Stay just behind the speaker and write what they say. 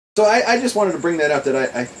So I just wanted to bring that up, that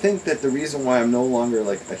I think that the reason why I'm no longer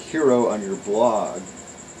like a hero on your blog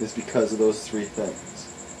is because of those three things.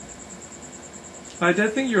 I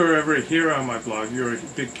don't think you were ever a hero on my blog. You were a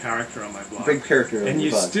big character on my blog. Big character on and your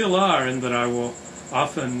you blog. still are, in that I will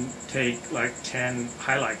often take like 10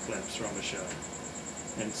 highlight clips from a show.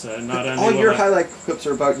 And so not only all your highlight clips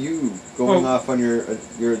are about you going off on your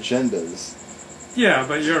agendas. Yeah,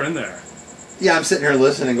 but you're in there. Yeah, I'm sitting here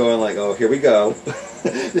listening, going like, "Oh, here we go."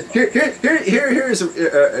 Here's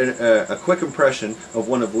a quick impression of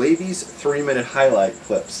one of Levy's 3-minute highlight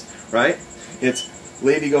clips. Right? It's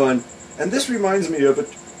Levy going, and this reminds me of a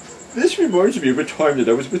time that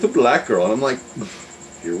I was with a black girl, and I'm like,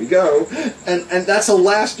 here we go, and that's the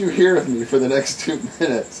last you hear of me for the next 2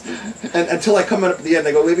 minutes, and until I come up at the end,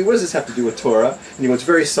 I go, Levy, what does this have to do with Torah? And he goes,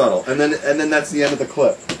 very subtle, and then that's the end of the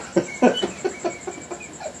clip.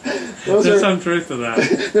 There's some truth to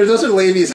that. Those are Levy's